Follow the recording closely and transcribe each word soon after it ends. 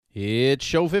It's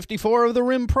show 54 of the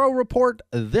Rim Pro Report.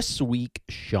 This week,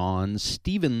 Sean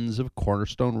Stevens of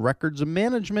Cornerstone Records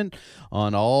Management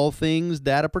on all things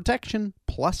data protection,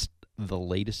 plus the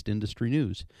latest industry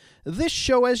news. This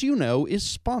show, as you know, is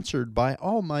sponsored by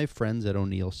all my friends at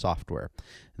O'Neill Software.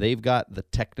 They've got the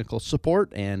technical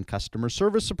support and customer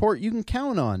service support you can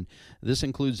count on. This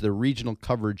includes the regional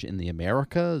coverage in the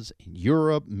Americas, in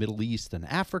Europe, Middle East, and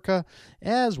Africa,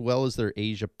 as well as their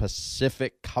Asia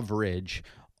Pacific coverage.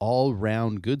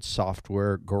 All-round good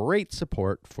software, great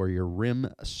support for your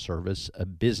RIM service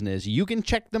business. You can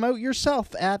check them out yourself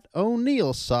at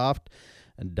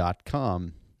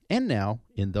o'neillsoft.com. And now,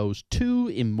 in those two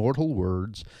immortal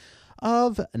words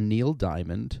of Neil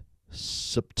Diamond,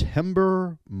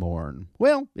 September morn.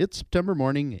 Well, it's September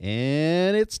morning,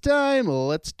 and it's time.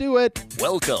 Let's do it.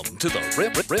 Welcome to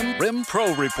the RIM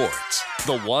Pro Reports,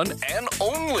 the one and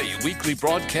only weekly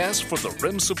broadcast for the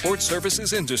RIM support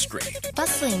services industry.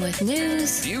 Bustling with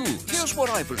news, Views. Here's what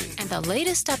I believe. and the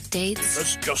latest updates,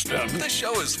 That's just in. This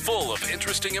show is full of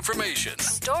interesting information.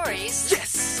 stories,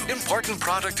 Yes. Important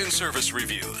product and service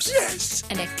reviews. Yes.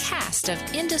 and a cast of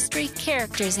industry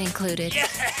characters included.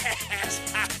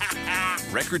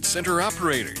 Record center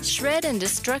operators, Shred and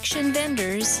destruction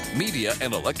vendors, media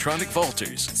and electronic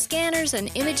vaulters. scanners and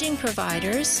imaging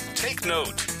providers. Take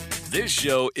note. This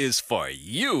show is for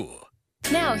you.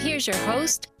 Now here's your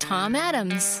host, Tom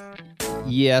Adams.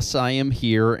 Yes, I am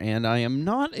here, and I am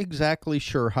not exactly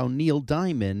sure how Neil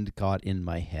Diamond got in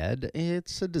my head.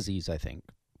 It's a disease, I think.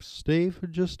 Stay for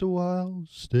just a while.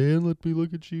 Stay and let me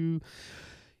look at you.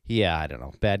 Yeah, I don't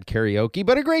know. Bad karaoke,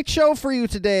 but a great show for you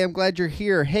today. I'm glad you're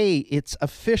here. Hey, it's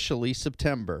officially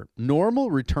September. Normal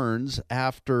returns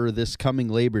after this coming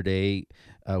Labor Day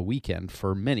weekend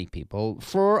for many people.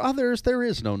 For others, there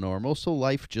is no normal, so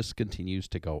life just continues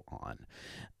to go on.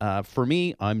 For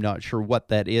me, I'm not sure what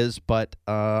that is, but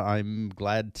I'm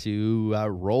glad to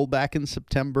roll back in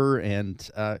September and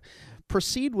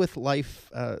proceed with life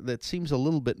that seems a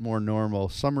little bit more normal.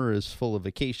 Summer is full of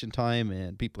vacation time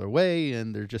and people are away,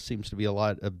 and there just seems to be a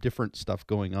lot of different stuff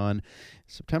going on.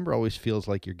 September always feels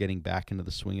like you're getting back into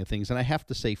the swing of things, and I have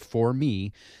to say, for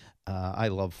me, I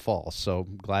love fall, so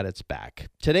I'm glad it's back.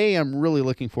 Today, I'm really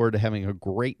looking forward to having a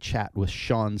great chat with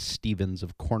Sean Stevens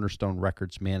of Cornerstone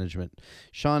Records Management.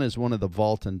 Sean is one of the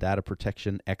vault and data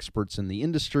protection experts in the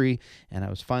industry, and I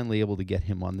was finally able to get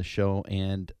him on the show,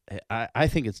 and I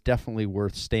think it's definitely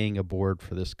worth staying aboard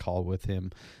for this call with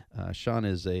him. Sean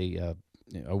is a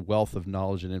wealth of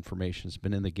knowledge and information. Has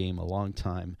been in the game a long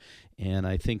time, and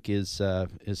I think is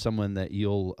someone that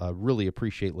you'll really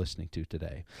appreciate listening to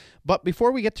today. But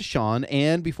before we get to Sean,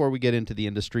 and before we get into the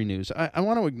industry news, I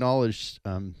want to acknowledge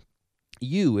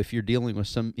you if you're dealing with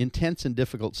some intense and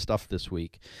difficult stuff this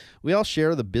week. We all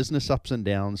share the business ups and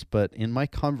downs, but in my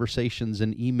conversations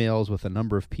and emails with a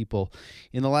number of people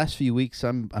in the last few weeks,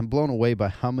 I'm blown away by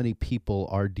how many people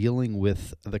are dealing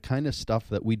with the kind of stuff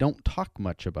that we don't talk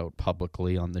much about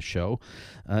publicly on the show.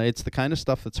 It's the kind of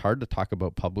stuff that's hard to talk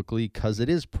about publicly because it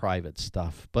is private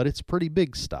stuff, but it's pretty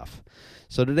big stuff.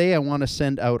 So today I want to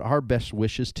send out our best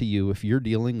wishes to you if you're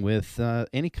dealing with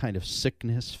any kind of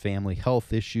sickness, family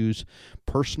health issues,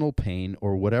 personal pain,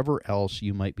 or whatever else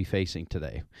you might be facing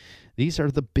today. These are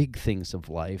the big things of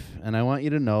life, and I want you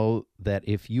to know that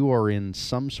if you are in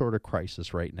some sort of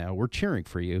crisis right now, we're cheering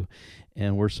for you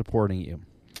and we're supporting you.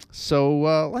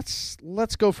 So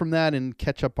let's go from that and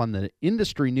catch up on the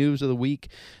industry news of the week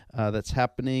that's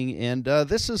happening. And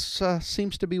this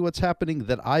seems to be what's happening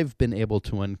that I've been able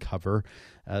to uncover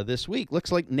this week.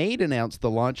 Looks like NAID announced the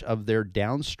launch of their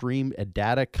downstream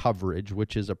data coverage,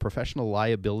 which is a professional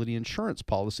liability insurance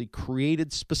policy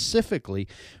created specifically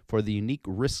for the unique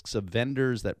risks of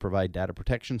vendors that provide data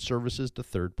protection services to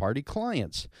third-party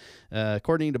clients.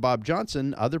 According to Bob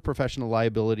Johnson, other professional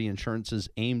liability insurances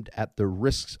aimed at the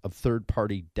risks of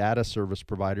third-party data service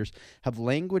providers have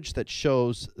language that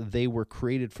shows they were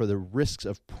created for the risks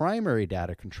of primary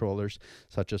data controllers,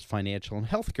 such as financial and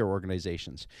healthcare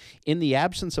organizations. In the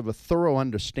absence of a thorough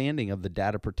understanding of the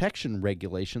data protection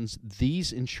regulations,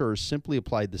 these insurers simply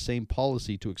applied the same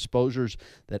policy to exposures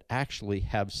that actually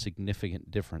have significant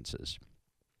differences.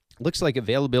 Looks like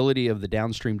availability of the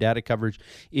downstream data coverage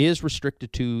is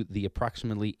restricted to the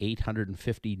approximately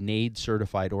 850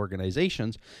 NAID-certified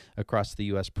organizations across the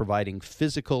U.S. providing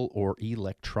physical or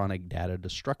electronic data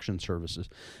destruction services.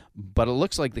 But it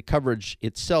looks like the coverage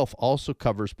itself also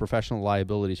covers professional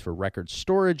liabilities for record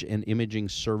storage and imaging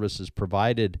services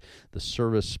provided. The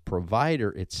service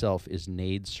provider itself is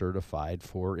NAID certified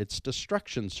for its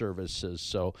destruction services.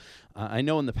 So I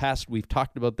know in the past we've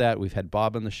talked about that. We've had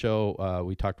Bob on the show.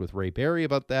 We talked with Ray Berry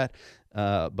about that.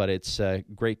 But it's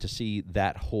great to see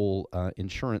that whole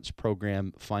insurance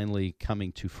program finally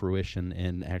coming to fruition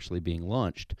and actually being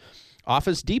launched.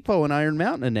 Office Depot and Iron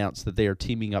Mountain announced that they are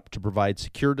teaming up to provide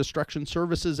secure destruction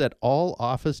services at all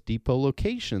Office Depot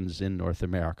locations in North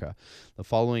America. The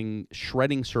following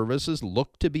shredding services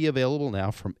look to be available now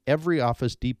from every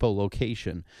Office Depot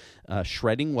location.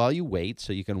 Shredding while you wait,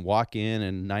 so you can walk in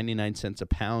and 99 cents a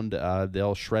pound,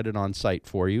 they'll shred it on site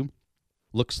for you.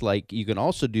 Looks like you can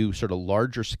also do sort of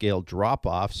larger scale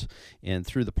drop-offs, and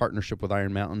through the partnership with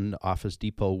Iron Mountain, Office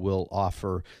Depot will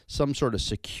offer some sort of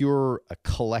secure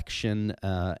collection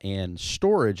and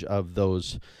storage of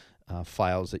those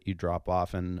files that you drop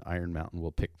off, and Iron Mountain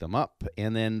will pick them up.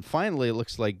 And then finally, it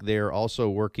looks like they're also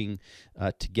working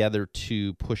together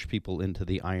to push people into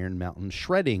the Iron Mountain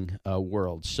shredding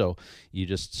world. So you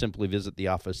just simply visit the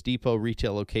Office Depot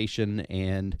retail location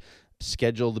and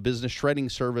schedule the business shredding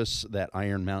service that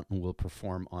Iron Mountain will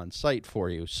perform on site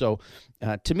for you. So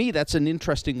to me, that's an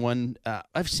interesting one.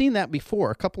 I've seen that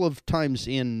before a couple of times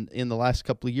in the last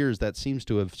couple of years. That seems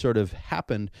to have sort of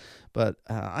happened. But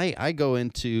I go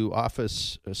into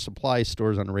office supply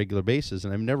stores on a regular basis,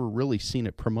 and I've never really seen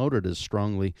it promoted as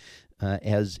strongly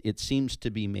as it seems to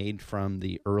be made from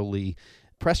the early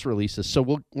press releases. So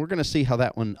we're going to see how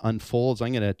that one unfolds.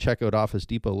 I'm going to check out Office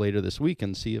Depot later this week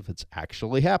and see if it's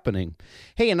actually happening.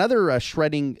 Hey, another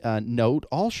shredding note,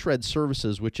 All Shred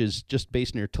Services, which is just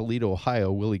based near Toledo,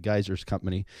 Ohio, Willie Geiser's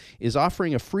company, is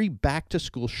offering a free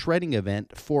back-to-school shredding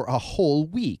event for a whole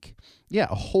week. Yeah,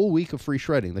 a whole week of free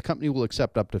shredding. The company will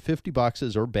accept up to 50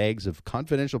 boxes or bags of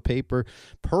confidential paper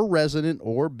per resident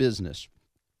or business.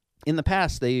 In the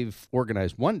past, they've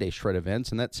organized one-day shred events,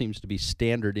 and that seems to be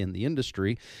standard in the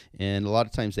industry. And a lot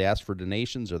of times they ask for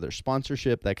donations or their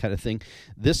sponsorship, that kind of thing.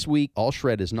 This week, All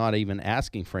Shred is not even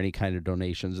asking for any kind of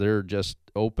donations. They're just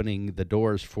opening the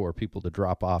doors for people to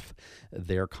drop off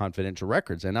their confidential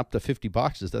records. And up to 50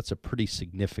 boxes, that's a pretty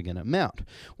significant amount.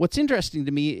 What's interesting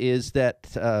to me is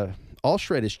that All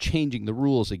Shred is changing the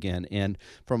rules again, and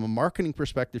from a marketing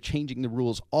perspective, changing the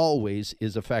rules always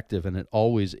is effective, and it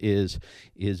always is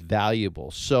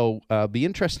valuable. So be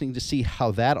interesting to see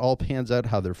how that all pans out,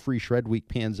 how their free shred week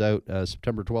pans out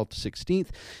September 12th to 16th,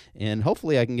 and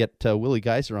hopefully I can get Willie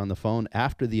Geiser on the phone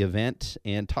after the event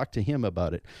and talk to him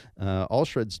about it. All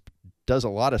Shred's does a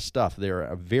lot of stuff. They're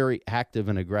a very active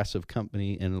and aggressive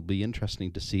company, and it'll be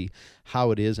interesting to see how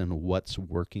it is and what's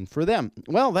working for them.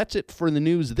 Well, that's it for the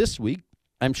news this week.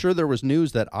 I'm sure there was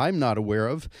news that I'm not aware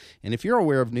of, and if you're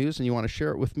aware of news and you want to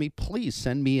share it with me, please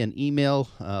send me an email.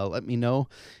 Let me know,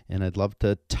 and I'd love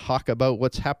to talk about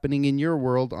what's happening in your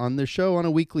world on the show on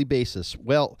a weekly basis.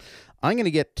 Well, I'm going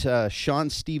to get Sean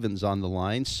Stevens on the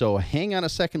line, so hang on a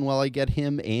second while I get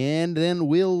him, and then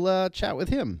we'll chat with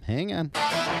him. Hang on.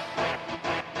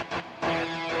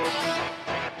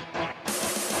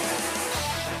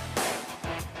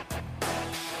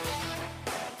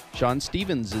 Sean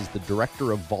Stevens is the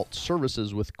Director of Vault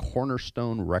Services with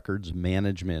Cornerstone Records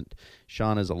Management.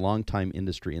 Sean is a longtime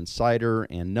industry insider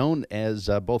and known as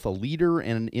both a leader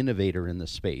and an innovator in the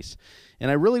space.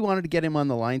 And I really wanted to get him on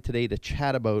the line today to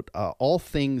chat about all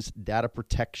things data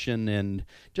protection and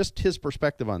just his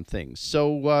perspective on things.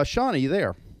 So, Sean, are you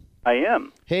there? I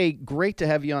am. Hey, great to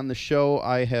have you on the show.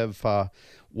 I have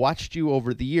watched you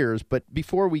over the years, but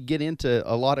before we get into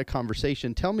a lot of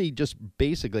conversation, tell me just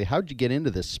basically, how'd you get into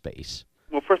this space?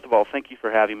 Well, first of all, thank you for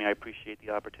having me. I appreciate the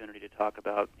opportunity to talk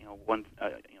about,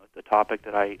 the topic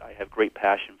that I have great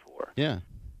passion for. Yeah.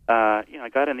 I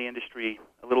got in the industry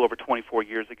a little over 24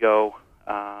 years ago,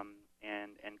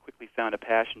 and quickly found a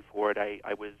passion for it.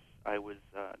 I was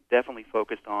definitely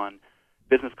focused on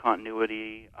business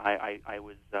continuity. I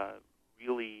was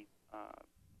really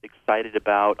excited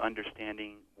about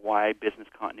understanding why business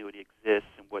continuity exists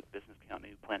and what business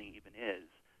continuity planning even is,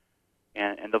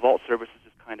 and the Vault services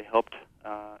just kind of helped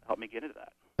me get into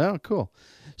that. Oh, cool.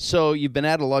 So you've been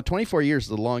at it a lot. 24 years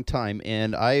is a long time,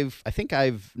 and I think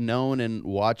I've known and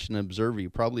watched and observed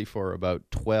you probably for about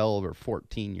 12 or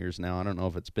 14 years now. I don't know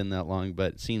if it's been that long,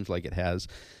 but it seems like it has.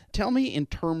 Tell me, in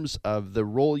terms of the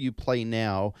role you play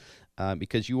now,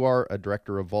 because you are a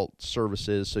director of Vault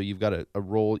Services, so you've got a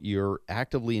role, you're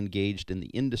actively engaged in the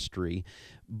industry.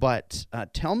 But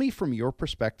tell me from your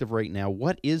perspective right now,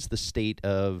 what is the state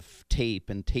of tape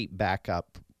and tape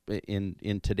backup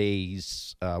in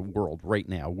today's world right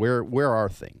now? Where are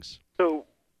things? So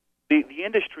the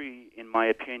industry, in my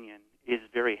opinion, is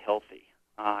very healthy.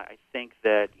 I think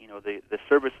that the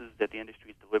services that the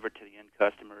industry has delivered to the end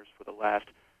customers for the last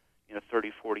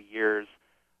 30, 40 years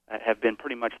have been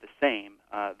pretty much the same,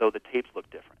 though the tapes look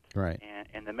different. Right.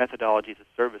 And the methodologies of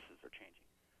services are changing.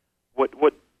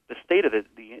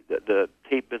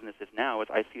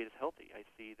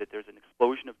 that there's an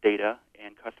explosion of data,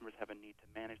 and customers have a need to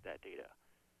manage that data.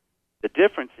 The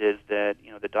difference is that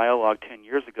the dialogue 10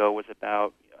 years ago was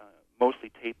about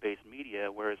mostly tape-based media,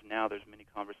 whereas now there's many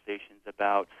conversations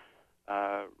about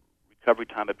recovery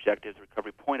time objectives,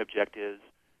 recovery point objectives,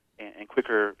 and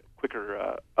quicker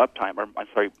uptime,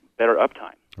 better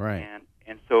uptime. Right.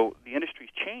 And so the industry's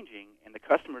changing, and the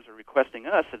customers are requesting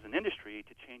us as an industry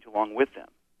to change along with them,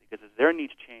 because as their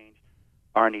needs change,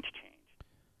 our needs change.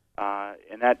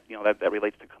 And that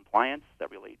relates to compliance, that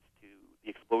relates to the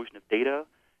explosion of data,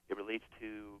 it relates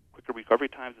to quicker recovery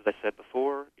times, as I said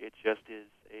before. It just is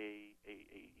a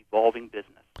evolving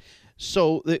business.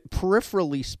 So,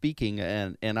 peripherally speaking,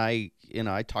 and I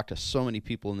talk to so many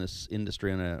people in this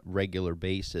industry on a regular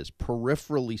basis.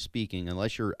 Peripherally speaking,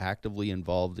 unless you're actively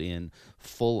involved in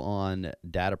full-on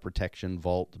data protection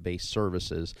vault-based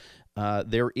services,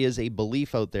 there is a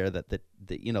belief out there that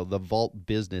the vault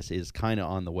business is kind of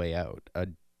on the way out.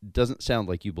 Doesn't sound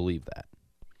like you believe that.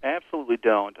 Absolutely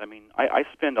don't. I mean, I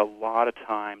spend a lot of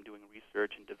time doing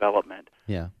research and development.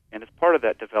 Yeah. And as part of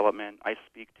that development, I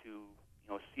speak to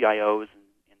CIOs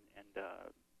and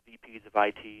VPs of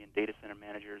IT and data center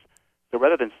managers. So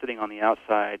rather than sitting on the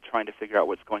outside trying to figure out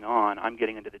what's going on, I'm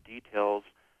getting into the details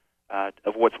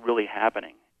of what's really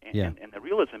happening. And the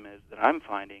realism is that I'm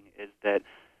finding is that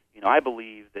I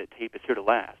believe that tape is here to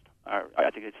last. I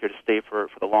think it's here to stay for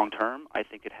the long term. I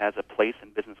think it has a place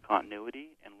in business continuity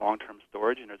and long-term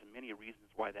storage, and there's many reasons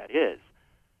why that is.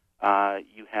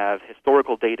 You have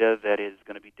historical data that is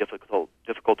going to be difficult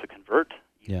to convert.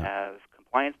 You have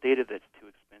compliance data that's too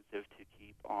expensive to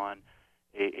keep on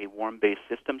a warm-based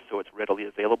system, so it's readily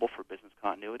available for business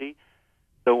continuity.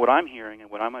 So what I'm hearing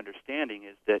and what I'm understanding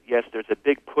is that, yes, there's a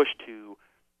big push to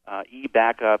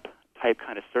e-backup type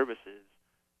kind of services,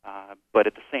 but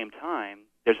at the same time,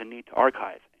 there's a need to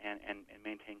archive and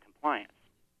maintain compliance.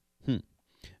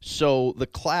 So the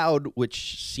cloud,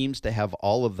 which seems to have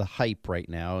all of the hype right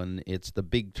now, and it's the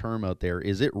big term out there,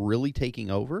 is it really taking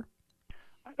over?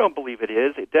 I don't believe it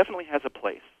is. It definitely has a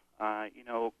place.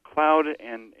 Cloud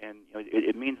and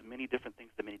it means many different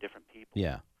things to many different people.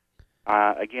 Yeah.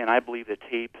 Again, I believe that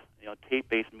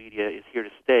tape-based media is here to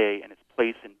stay, and its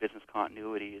place in business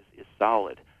continuity is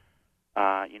solid.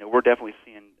 We're definitely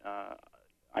seeing.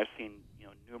 I've seen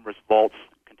numerous vaults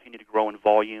continue to grow in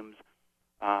volumes,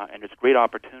 and there's great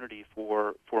opportunity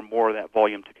for more of that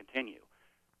volume to continue.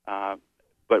 But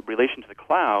in relation to the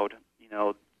cloud,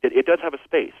 it does have a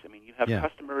space. I mean, you have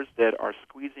customers that are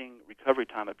squeezing recovery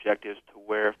time objectives to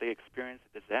where if they experience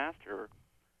a disaster,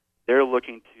 they're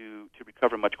looking to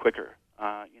recover much quicker.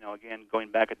 Again,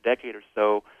 going back a decade or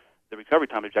so, the recovery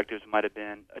time objectives might have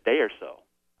been a day or so.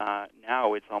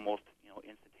 Now it's almost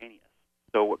instantaneous.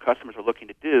 So what customers are looking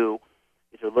to do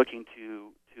is they're looking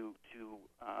to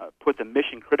put the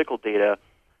mission critical data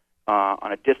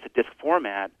on a disk-to-disk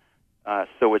format,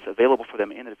 so it's available for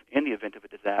them in the event of a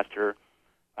disaster.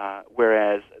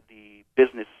 Whereas the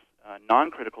business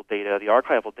non-critical data, the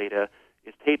archival data,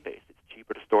 is tape-based. It's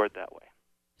cheaper to store it that way.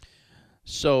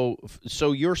 So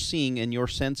you're seeing, and your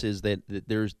sense is that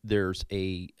there's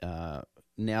a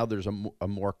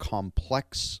more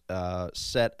complex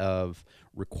set of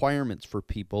requirements for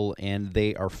people, and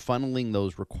they are funneling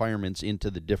those requirements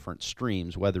into the different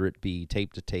streams, whether it be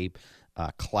tape-to-tape,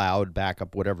 cloud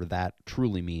backup, whatever that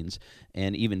truly means,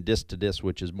 and even disk-to-disk,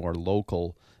 which is more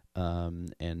local.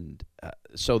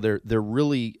 So they're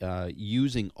really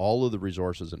using all of the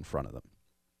resources in front of them.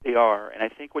 They are, and I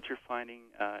think what you're finding,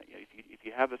 if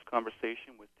you have this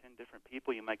conversation with 10 different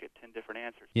people, you might get 10 different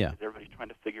answers because everybody's trying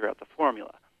to figure out the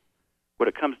formula. What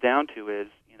it comes down to is,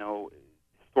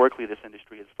 historically this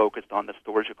industry is focused on the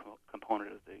storage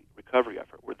component of the recovery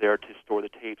effort. We're there to store the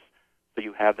tapes so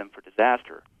you have them for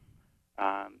disaster.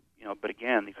 But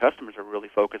again, the customers are really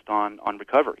focused on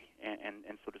recovery,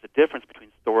 and so there's a difference between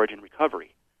storage and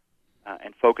recovery.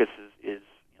 And focus is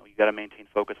you got to maintain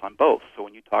focus on both. So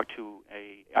when you talk to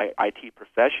a IT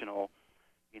professional,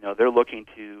 they're looking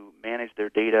to manage their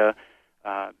data,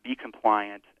 be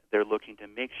compliant. They're looking to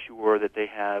make sure that they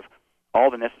have all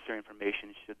the necessary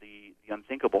information should the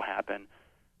unthinkable happen.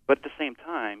 But at the same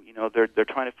time, they're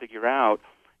trying to figure out,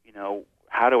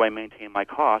 how do I maintain my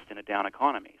cost in a down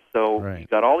economy? So you've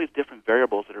got all these different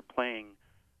variables that are playing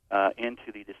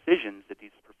into the decisions that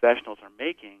these professionals are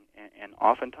making, and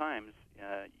oftentimes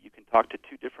you can talk to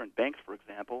two different banks, for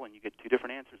example, and you get two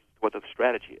different answers to what the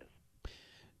strategy is.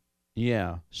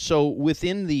 Yeah. So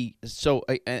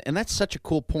and that's such a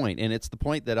cool point, and it's the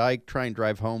point that I try and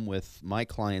drive home with my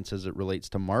clients as it relates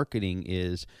to marketing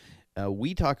is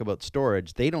we talk about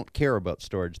storage. They don't care about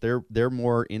storage. They're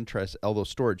more interested, although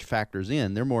storage factors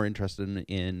in, they're more interested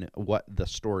in what the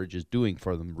storage is doing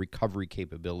for them, recovery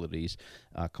capabilities,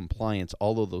 compliance,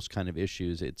 all of those kind of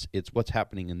issues. It's what's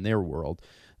happening in their world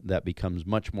that becomes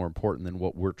much more important than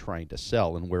what we're trying to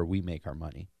sell and where we make our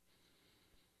money.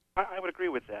 I would agree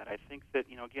with that. I think that,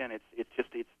 again,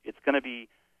 it's going to be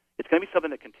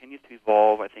something that continues to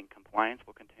evolve. I think compliance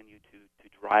will continue to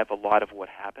drive a lot of what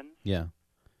happens. Yeah.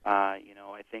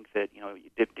 I think that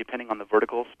depending on the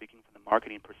vertical, speaking from the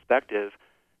marketing perspective,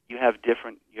 you have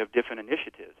different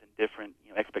initiatives and different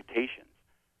expectations.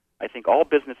 I think all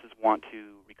businesses want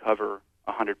to recover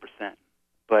 100%,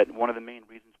 but one of the main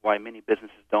reasons why many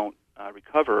businesses don't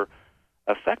recover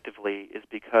effectively is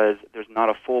because there's not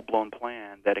a full-blown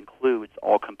plan that includes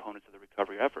all components of the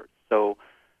recovery effort. So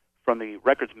from the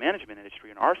records management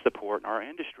industry and our support in our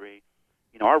industry,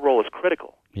 our role is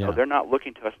critical. They're not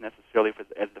looking to us necessarily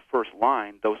as the first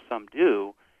line, though some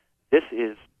do. This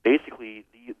is basically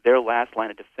their last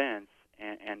line of defense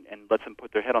and lets them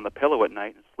put their head on the pillow at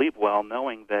night and sleep well,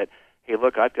 knowing that, hey,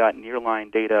 look, I've got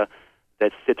nearline data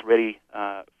that sits ready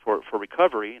for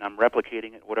recovery, and I'm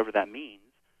replicating it, whatever that means,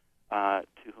 to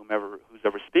who's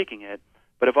ever speaking it.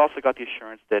 But I've also got the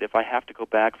assurance that if I have to go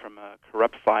back from a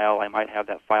corrupt file, I might have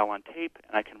that file on tape,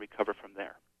 and I can recover from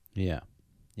there. Yeah.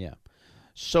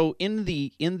 So in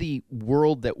the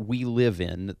world that we live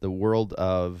in, the world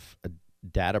of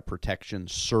data protection,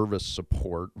 service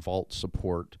support, vault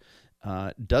support,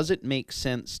 does it make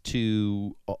sense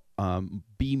to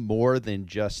be more than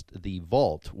just the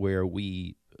vault where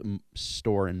we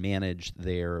store and manage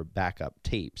their backup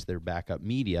tapes, their backup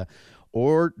media,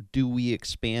 or do we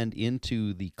expand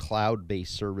into the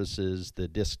cloud-based services, the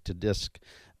disk-to-disk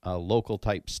local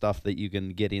type stuff that you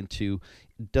can get into?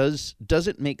 Does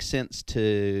it make sense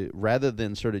to, rather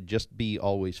than sort of just be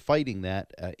always fighting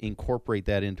that, incorporate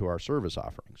that into our service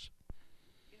offerings?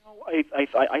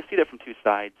 I see that from two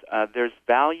sides. There's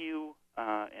value,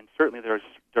 and certainly there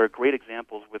are great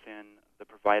examples within the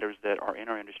providers that are in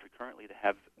our industry currently that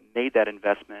have made that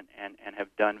investment and have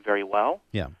done very well.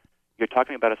 Yeah. You're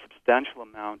talking about a substantial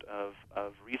amount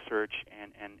of research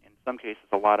and in some cases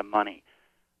a lot of money.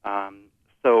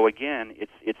 So again,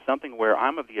 it's something where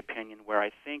I'm of the opinion where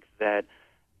I think that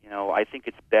I think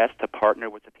it's best to partner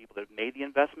with the people that have made the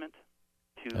investment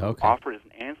to offer it as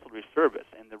an ancillary service.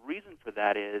 And the reason for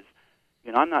that is,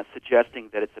 I'm not suggesting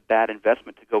that it's a bad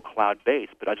investment to go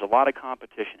cloud-based, but there's a lot of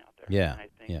competition out there. Yeah. And I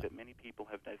think that many people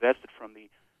have divested from the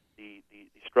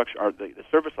structure or the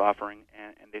service offering,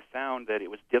 and they found that it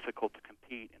was difficult to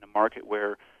compete in a market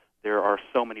where there are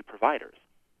so many providers.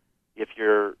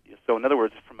 So in other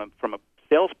words, from a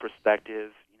sales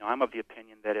perspective, I'm of the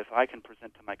opinion that if I can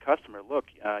present to my customer, look,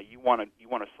 you want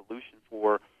a solution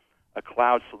for a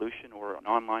cloud solution or an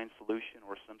online solution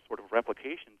or some sort of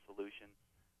replication solution,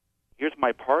 here's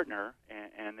my partner,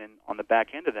 and then on the back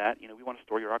end of that, we want to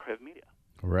store your archive media.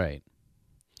 Right.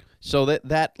 So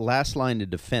that last line of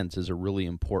defense is a really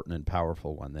important and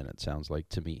powerful one, then, it sounds like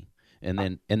to me.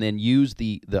 And then use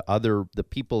the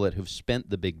people that have spent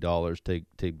the big dollars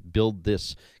to build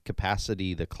this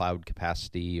capacity, the cloud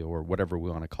capacity, or whatever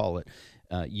we want to call it,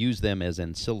 use them as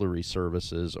ancillary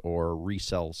services or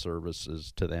resell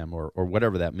services to them, or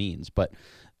whatever that means. But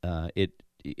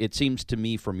it seems to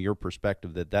me, from your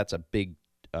perspective, that that's a big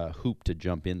hoop to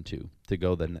jump into to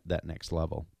go that next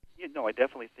level. No, I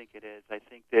definitely think it is. I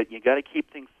think that you got to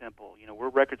keep things simple. We're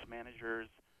records managers.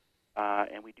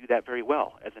 And we do that very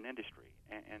well as an industry.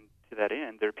 And to that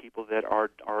end, there are people that are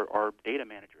data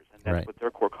managers, and that's what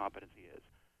their core competency is.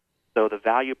 So the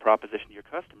value proposition to your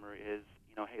customer is,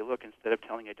 hey, look, instead of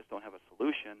telling you I just don't have a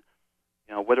solution,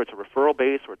 whether it's a referral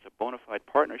base or it's a bona fide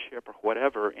partnership or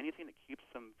whatever, anything that keeps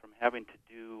them from having to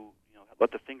do,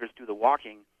 let the fingers do the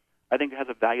walking, I think it has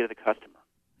a value to the customer.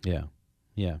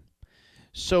 Yeah.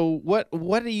 So what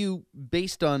are you,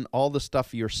 based on all the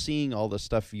stuff you're seeing, all the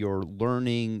stuff you're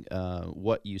learning,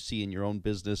 what you see in your own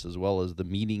business, as well as the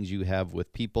meetings you have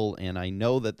with people, and I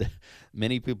know that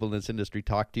many people in this industry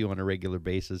talk to you on a regular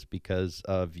basis because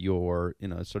of your,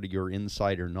 sort of your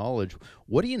insider knowledge.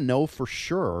 What do you know for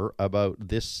sure about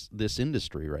this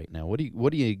industry right now? What are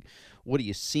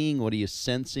you seeing? What are you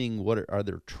sensing? Are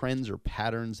there trends or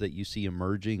patterns that you see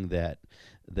emerging that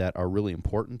are really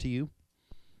important to you?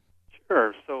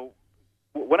 Sure. So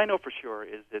what I know for sure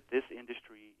is that this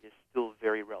industry is still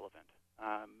very relevant.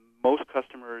 Most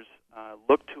customers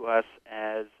look to us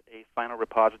as a final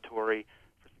repository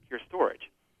for secure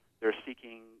storage. They're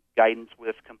seeking guidance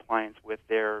with compliance with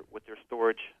their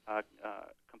storage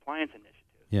compliance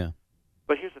initiatives. Yeah.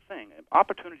 But here's the thing.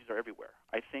 Opportunities are everywhere.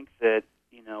 I think that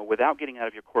without getting out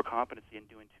of your core competency and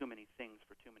doing too many things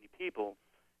for too many people,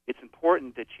 it's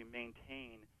important that you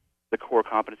maintain the core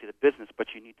competency of the business, but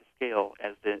you need to scale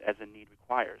as the need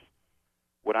requires.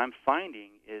 What I'm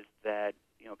finding is that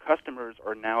customers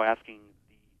are now asking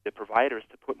the providers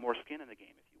to put more skin in the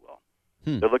game, if you will.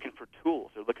 They're looking for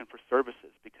tools. They're looking for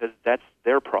services because that's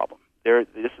their problem.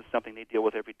 This is something they deal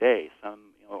with every day.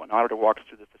 An auditor walks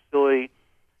through the facility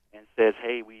and says,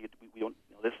 "Hey, we don't,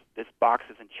 this box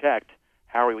isn't checked.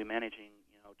 How are we managing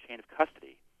chain of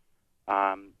custody?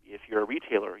 If you're a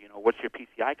retailer, what's your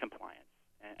PCI compliance?"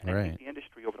 And I think the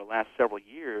industry over the last several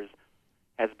years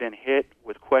has been hit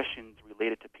with questions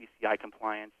related to PCI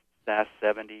compliance, SAS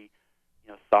 70,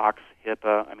 SOX,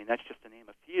 HIPAA. I mean, that's just to name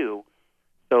a few.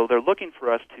 So they're looking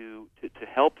for us to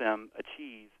help them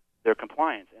achieve their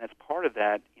compliance. And as part of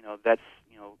that, that's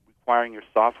requiring your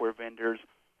software vendors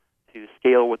to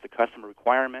scale with the customer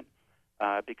requirement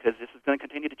because this is going to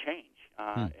continue to change.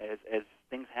 As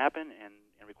things happen and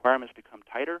requirements become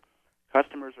tighter,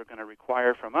 customers are going to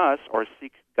require from us or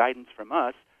seek guidance from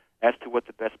us as to what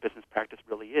the best business practice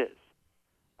really is.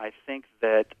 I think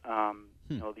that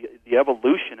the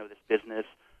evolution of this business,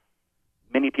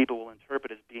 many people will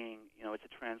interpret as being, it's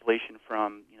a translation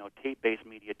from tape-based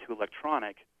media to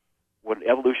electronic. What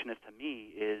evolution is to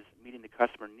me is meeting the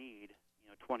customer need,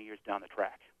 20 years down the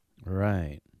track.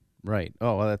 Right.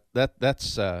 Oh, well,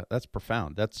 that's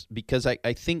profound. That's because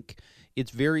I think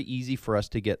it's very easy for us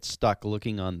to get stuck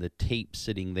looking on the tape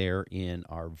sitting there in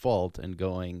our vault and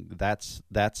going, that's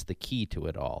the key to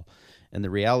it all. And the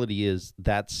reality is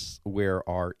that's where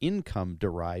our income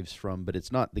derives from, but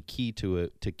it's not the key to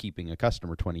keeping a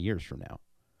customer 20 years from now.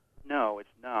 No, it's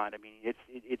not. I mean, it's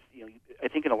I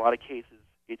think in a lot of cases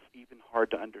it's even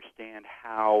hard to understand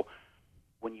how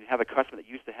when you have a customer that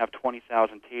used to have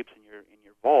 20,000 tapes in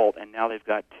your vault and now they've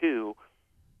got 2,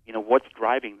 what's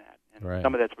driving that? And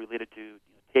some of that's related to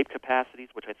tape capacities,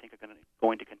 which I think are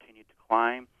going to continue to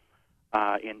climb.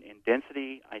 In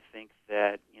density, I think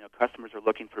that customers are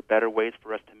looking for better ways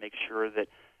for us to make sure that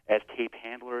as tape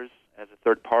handlers, as a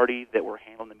third party, that we're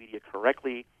handling the media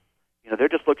correctly. They're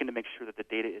just looking to make sure that the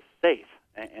data is safe.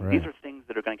 And these are things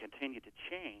that are going to continue to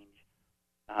change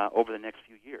over the next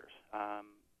few years.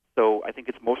 So I think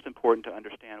it's most important to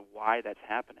understand why that's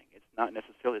happening. It's not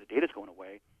necessarily the data's going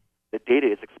away. The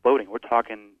data is exploding. We're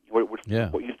talking what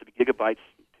used to be gigabytes,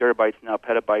 terabytes, now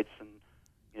petabytes, and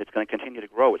it's going to continue to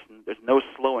grow. There's no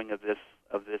slowing of this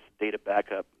data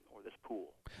backup or this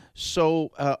pool.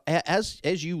 So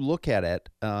as you look at it,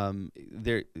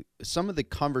 some of the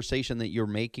conversation that you're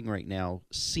making right now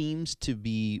seems to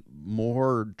be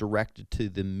more directed to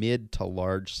the mid to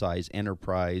large size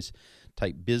enterprise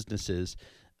type businesses.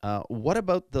 What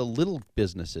about the little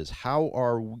businesses? How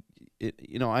are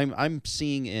I'm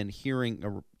seeing and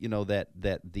hearing that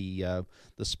the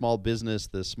small business,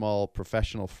 the small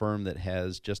professional firm that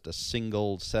has just a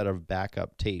single set of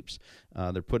backup tapes,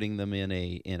 they're putting them in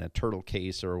a turtle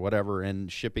case or whatever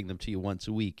and shipping them to you once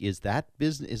a week. Is that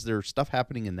business? Is there stuff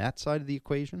happening in that side of the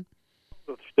equation?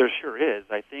 There sure is.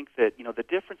 I think that the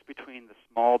difference between the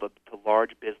small to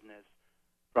large business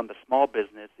from the small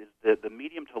business is that the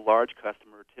medium to large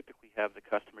customer typically have the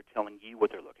customer telling you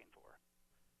what they're looking for.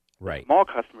 Right. Small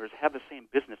customers have the same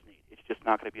business need. It's just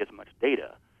not going to be as much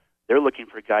data. They're looking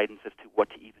for guidance as to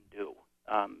what to even do.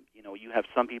 You have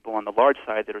some people on the large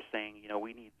side that are saying,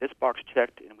 we need this box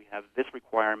checked and we have this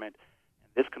requirement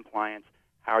and this compliance.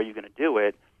 How are you going to do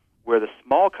it? Where the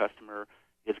small customer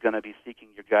is going to be seeking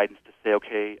your guidance to say,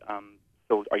 okay,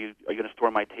 so are you going to store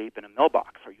my tape in a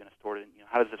mailbox? Are you going to store it in,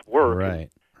 how does this work?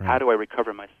 Right. How do I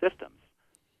recover my systems?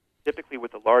 Typically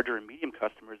with the larger and medium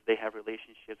customers, they have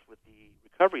relationships with the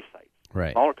recovery sites.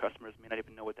 Right. Smaller customers may not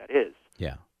even know what that is.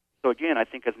 Yeah. So again, I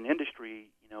think as an industry,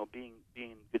 being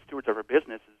good stewards of our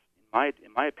business is,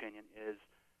 in my opinion, is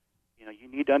you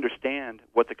need to understand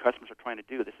what the customers are trying to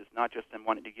do. This is not just them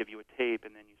wanting to give you a tape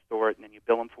and then you store it and then you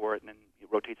bill them for it and then it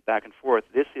rotates back and forth.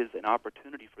 This is an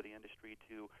opportunity for the industry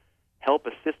to help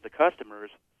assist the customers,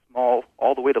 small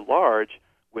all the way to large,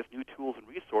 with new tools and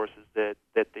resources that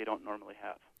they don't normally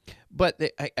have. But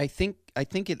I think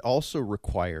it also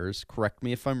requires, correct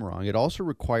me if I'm wrong, it also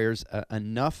requires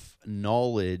enough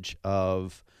knowledge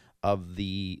of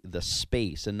the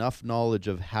space, enough knowledge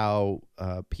of how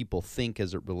people think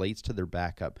as it relates to their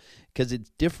backup, because it's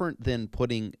different than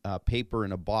putting paper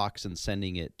in a box and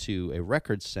sending it to a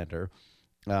record center.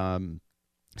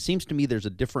 Seems to me there's a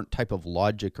different type of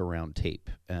logic around tape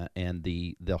and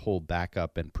the whole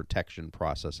backup and protection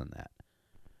process in that.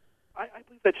 I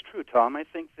believe that's true, Tom. I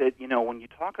think that when you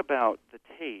talk about the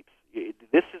tapes,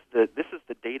 this is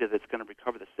the data that's going to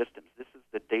recover the systems. This is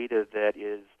the data that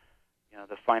is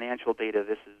the financial data.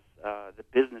 This is the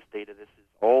business data. This is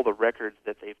all the records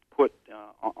that they've put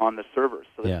on the servers.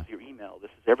 So this is your email.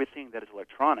 This is everything that is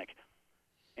electronic.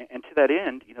 And to that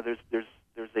end,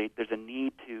 there's a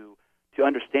need to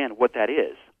understand what that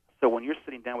is. So when you're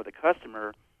sitting down with a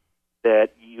customer that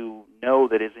you know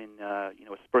that is in a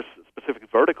specific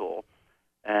vertical,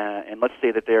 and let's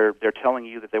say that they're telling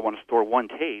you that they want to store one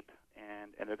tape,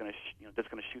 and they're going to just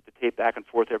going to shoot the tape back and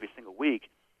forth every single week.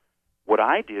 What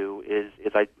I do is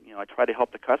I try to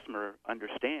help the customer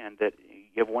understand that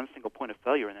you have one single point of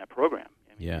failure in that program.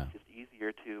 It's just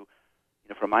easier to,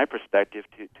 from my perspective,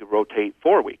 to rotate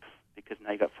 4 weeks, because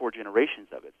now you got 4 generations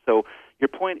of it. So your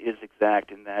point is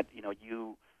exact in that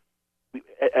we,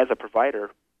 as a provider,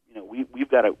 we've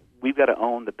got to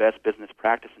own the best business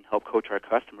practice and help coach our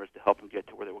customers to help them get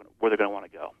to where they're going to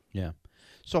want to go. Yeah.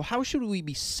 So how should we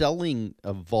be selling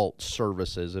Vault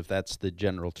services, if that's the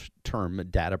general term,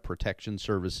 data protection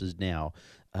services now?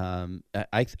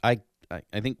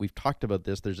 I think we've talked about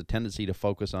this. There's a tendency to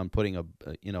focus on putting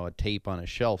a tape on a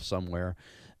shelf somewhere.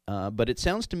 But it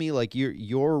sounds to me like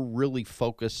you're really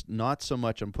focused not so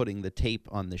much on putting the tape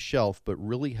on the shelf, but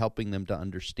really helping them to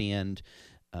understand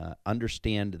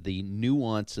the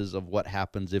nuances of what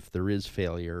happens if there is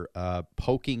failure,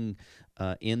 poking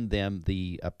in them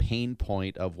the pain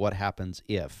point of what happens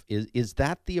if. Is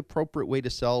that the appropriate way to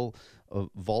sell a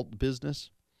Vault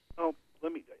business? Oh,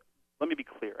 let me be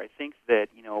clear. I think that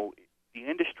the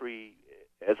industry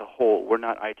as a whole, we're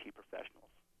not IT professionals.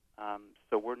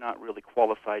 So we're not really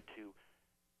qualified to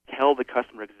tell the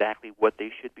customer exactly what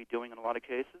they should be doing in a lot of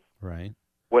cases. Right.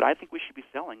 What I think we should be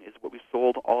selling is what we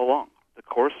sold all along: the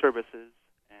core services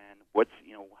and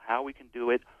how we can do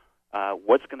it,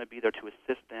 what's going to be there to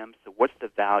assist them. So what's the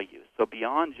value? So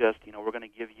beyond just we're going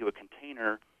to give you a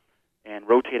container and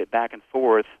rotate it back and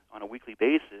forth on a weekly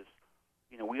basis.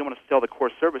 We want to sell the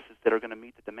core services that are going to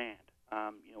meet the demand.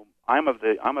 I'm of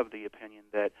the opinion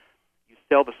that you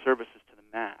sell the services to the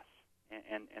mass.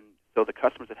 And so the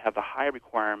customers that have the high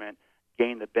requirement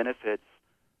gain the benefits.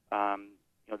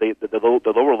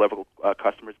 The lower level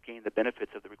customers gain the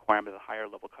benefits of the requirement of the higher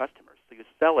level customers. So you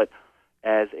sell it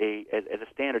as a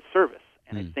standard service.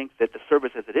 And I think that the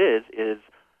service as it is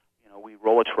we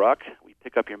roll a truck, we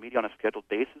pick up your media on a scheduled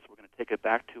basis. We're going to take it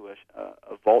back to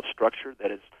a Vault structure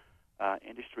that is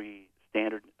industry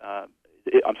standard.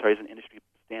 Is an industry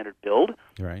standard build.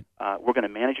 Right. We're going to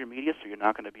manage your media, so you're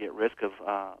not going to be at risk of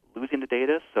losing the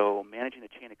data. So managing the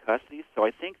chain of custody. So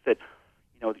I think that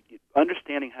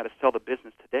understanding how to sell the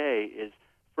business today is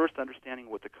first understanding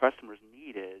what the customer's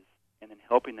need is, and then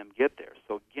helping them get there.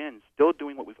 So again, still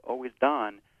doing what we've always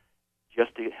done,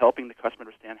 just helping the customer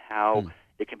understand how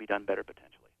it can be done better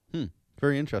potentially.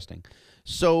 Very interesting.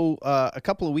 So a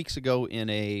couple of weeks ago, in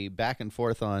a back and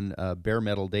forth on bare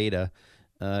metal data,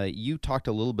 you talked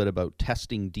a little bit about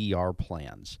testing DR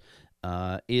plans.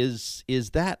 Is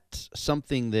that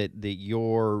something that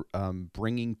you're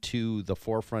bringing to the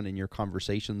forefront in your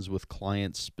conversations with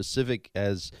clients, specific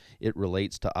as it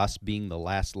relates to us being the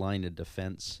last line of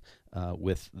defense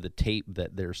with the tape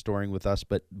that they're storing with us,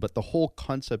 but the whole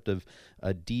concept of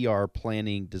DR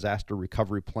planning, disaster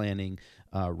recovery planning,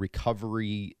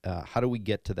 recovery, how do we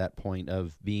get to that point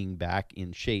of being back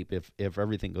in shape if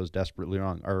everything goes desperately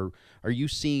wrong? Are you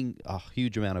seeing a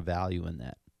huge amount of value in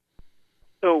that?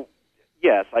 So,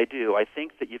 yes, I do. I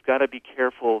think that you've got to be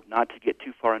careful not to get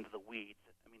too far into the weeds.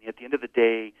 I mean, at the end of the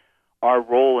day, our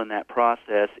role in that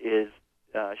process is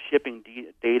shipping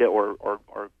data or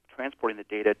transporting the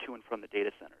data to and from the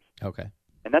data centers. Okay.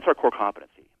 And that's our core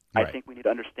competency. Right. I think we need to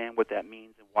understand what that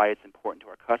means and why it's important to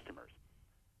our customers.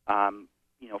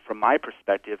 From my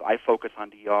perspective, I focus on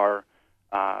DR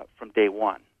from day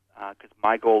one, because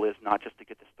my goal is not just to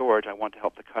get the storage. I want to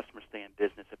help the customer stay in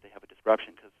business if they have a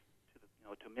disruption, because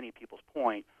to many people's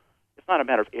point, it's not a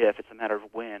matter of if, it's a matter of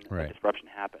when Right. the disruption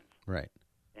happens. Right.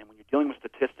 And when you're dealing with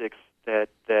statistics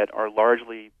that are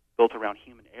largely built around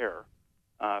human error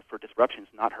for disruptions,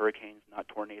 not hurricanes, not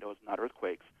tornadoes, not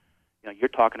earthquakes, you're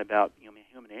talking about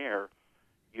human error.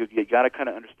 You got to kind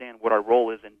of understand what our role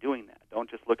is in doing that. Don't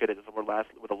just look at it as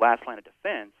with the last line of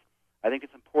defense. I think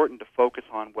it's important to focus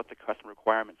on what the customer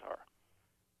requirements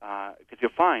are, because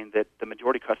you'll find that the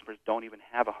majority of customers don't even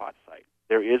have a hot site.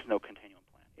 There is no continuum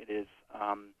plan. It is,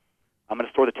 I'm going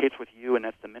to store the tapes with you, and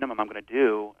that's the minimum I'm going to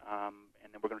do,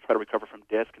 and then we're going to try to recover from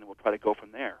disk, and we'll try to go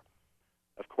from there.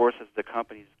 Of course, as the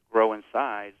companies grow in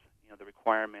size, the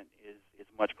requirement is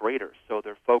much greater. So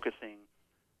they're focusing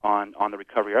on the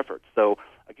recovery efforts. So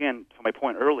again, to my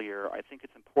point earlier, I think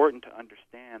it's important to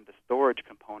understand the storage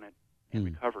component and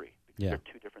recovery, because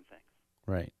they're two different things.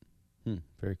 Right.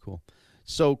 Very cool.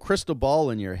 So crystal ball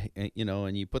in your,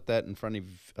 and you put that in front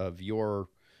of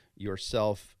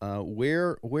yourself.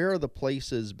 Where are the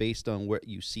places based on what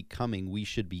you see coming we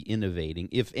should be innovating,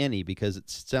 if any? Because it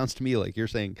sounds to me like you're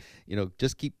saying,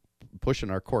 just keep pushing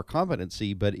our core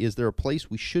competency. But is there a place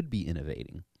we should be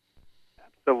innovating?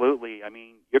 Absolutely. I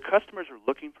mean, your customers are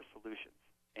looking for solutions,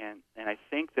 and I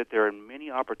think that there are many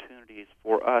opportunities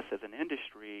for us as an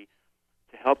industry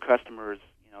to help customers,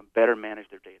 better manage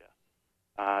their data.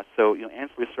 So,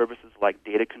 ancillary services like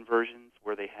data conversions,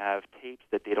 where they have tapes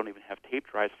that they don't even have tape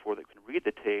drives for that can read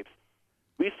the tapes,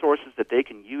 resources that they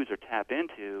can use or tap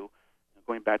into,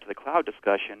 going back to the cloud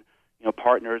discussion,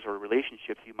 partners or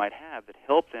relationships you might have that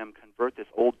help them convert this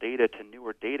old data to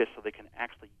newer data so they can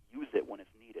actually use it when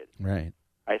it's needed. Right.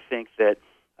 I think that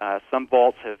some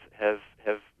vaults have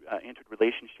entered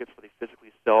relationships where they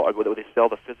physically sell, or where they sell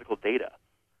the physical data,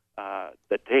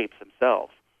 the tapes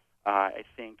themselves. I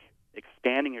think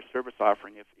expanding your service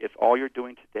offering, if all you're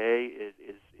doing today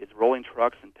is rolling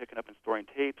trucks and picking up and storing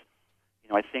tapes,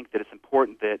 I think that it's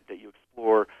important that you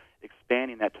explore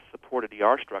expanding that to support a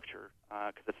DR structure,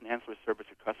 because it's an ancillary service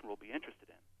your customer will be interested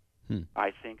in.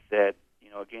 I think that,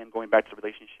 again, going back to the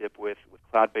relationship with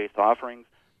cloud-based offerings,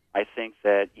 I think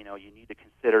that, you need to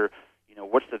consider,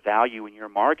 what's the value in your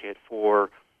market for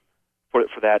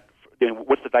that,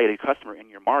 what's the value to the customer in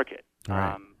your market.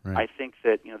 Right. I think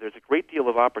that, there's a great deal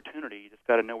of opportunity. You just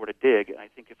got to know where to dig. And I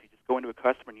think if you just go into a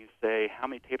customer and you say, how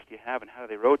many tapes do you have and how do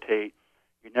they rotate,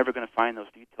 you're never going to find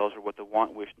those details or what the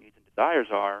want, wish, needs, and desires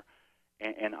are.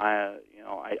 And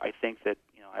I think that,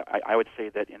 I would say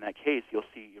that in that case, you'll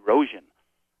see erosion.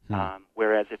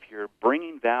 Whereas if you're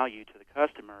bringing value to the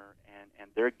customer and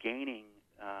they're gaining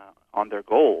on their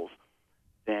goals,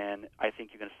 then I think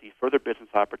you're going to see further business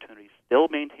opportunities, still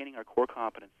maintaining our core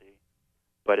competency,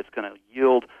 but it's going to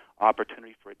yield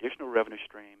opportunity for additional revenue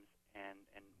streams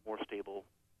and more stable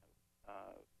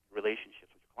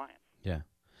relationships with your clients. Yeah.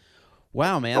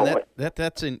 Wow, man,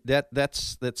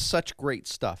 that's such great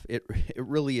stuff. It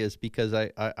really is, because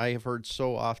I have heard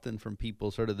so often from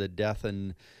people sort of the death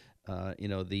and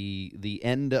the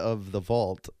end of the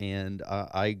vault, and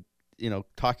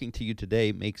talking to you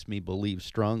today makes me believe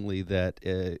strongly that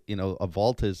a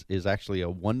vault is actually a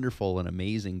wonderful and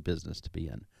amazing business to be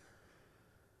in.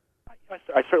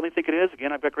 I certainly think it is.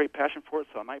 Again, I've got great passion for it,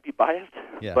 so I might be biased.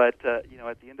 Yeah. But at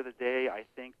the end of the day, I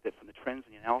think that from the trends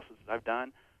and the analysis that I've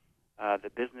done, the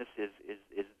business is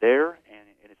there, and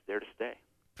it's there to stay.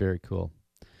 Very cool.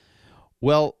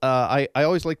 Well, I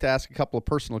always like to ask a couple of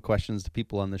personal questions to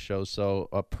people on the show, so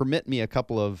permit me a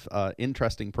couple of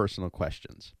interesting personal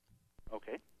questions.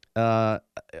 Okay.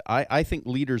 I think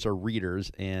leaders are readers,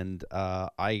 and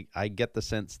I get the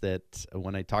sense that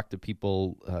when I talk to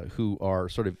people who are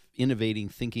sort of innovating,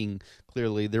 thinking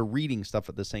clearly, they're reading stuff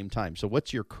at the same time. So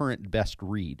what's your current best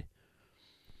read?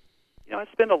 I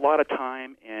spend a lot of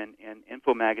time in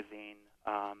Info Magazine.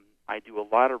 I do a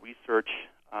lot of research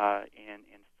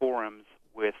in forums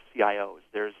with CIOs.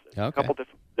 There's a couple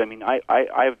different. I mean,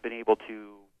 I've been able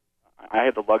to. I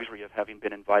have the luxury of having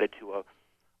been invited to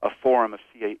a forum of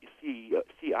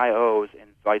CIOs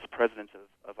and vice presidents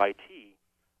of IT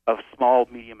of small,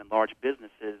 medium, and large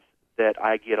businesses that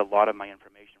I get a lot of my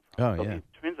information from. So the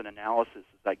trends and analysis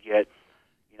I get.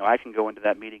 I can go into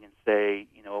that meeting and say,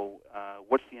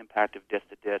 what's the impact of disk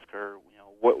to disk, or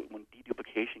when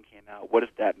deduplication came out, what does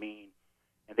that mean?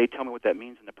 And they tell me what that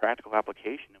means in the practical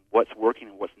application and what's working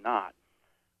and what's not.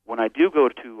 When I do go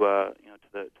to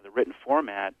the written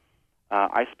format,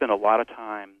 I spend a lot of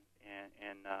time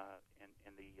in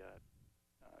the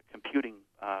computing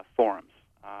forums.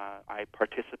 I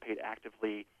participate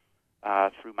actively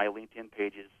through my LinkedIn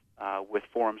pages with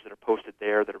forums that are posted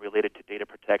there that are related to data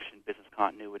protection, business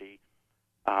continuity.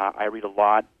 I read a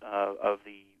lot of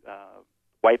the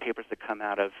white papers that come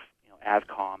out of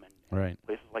ASCOM and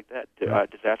places like that,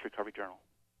 Disaster Recovery Journal.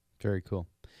 Very cool.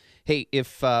 Hey,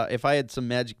 if I had some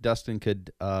magic dust and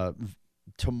could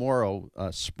tomorrow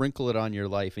sprinkle it on your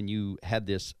life, and you had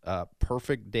this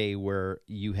perfect day where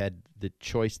you had the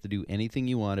choice to do anything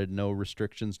you wanted, no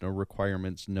restrictions, no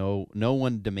requirements, no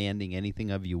one demanding anything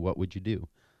of you, what would you do?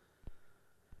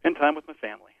 Spend time with my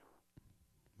family.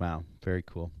 Wow, very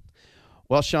cool.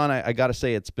 Well, Sean, I got to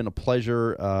say it's been a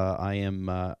pleasure. I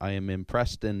am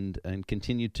impressed and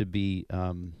continue to be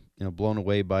blown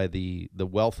away by the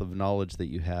wealth of knowledge that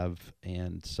you have,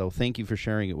 and so thank you for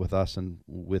sharing it with us and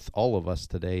with all of us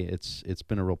today. It's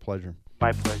been a real pleasure.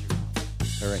 My pleasure.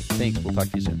 All right, thanks. We'll talk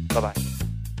to you soon. Bye-bye.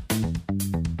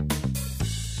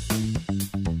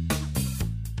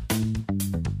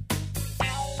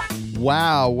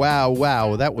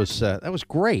 Wow. That was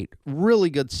great. Really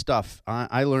good stuff.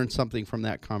 I learned something from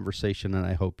that conversation, and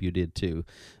I hope you did too.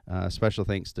 Special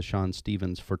thanks to Sean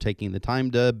Stevens for taking the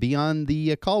time to be on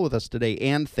the call with us today,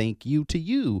 and thank you to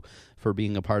you for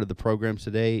being a part of the program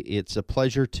today. It's a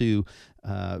pleasure to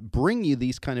bring you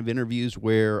these kind of interviews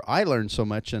where I learn so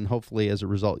much, and hopefully as a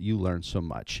result you learn so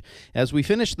much. As we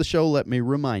finish the show, let me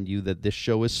remind you that this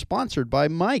show is sponsored by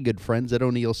my good friends at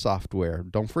O'Neill Software.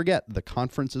 Don't forget, the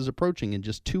conference is approaching in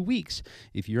just 2 weeks.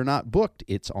 If you're not booked,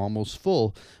 it's almost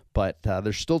full. But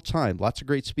there's still time. Lots of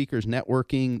great speakers,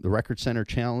 networking, the Record Center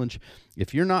Challenge.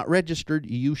 If you're not registered,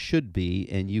 you should be,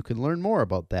 and you can learn more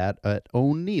about that at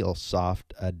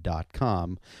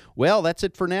o'neillsoft.com. Well, that's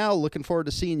it for now. Looking forward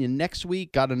to seeing you next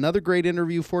week. Got another great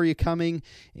interview for you coming,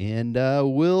 and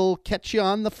we'll catch you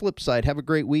on the flip side. Have a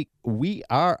great week. We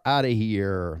are out of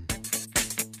here.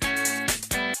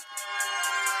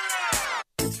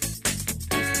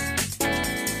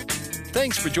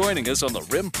 Thanks for joining us on the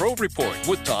RIM Pro Report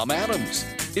with Tom Adams.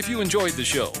 If you enjoyed the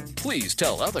show, please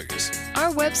tell others.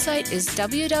 Our website is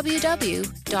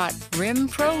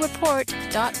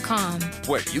www.rimproreport.com,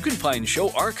 where you can find show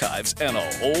archives and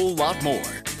a whole lot more.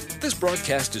 This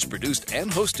broadcast is produced and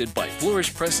hosted by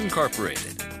Flourish Press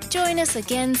Incorporated. Join us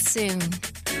again soon.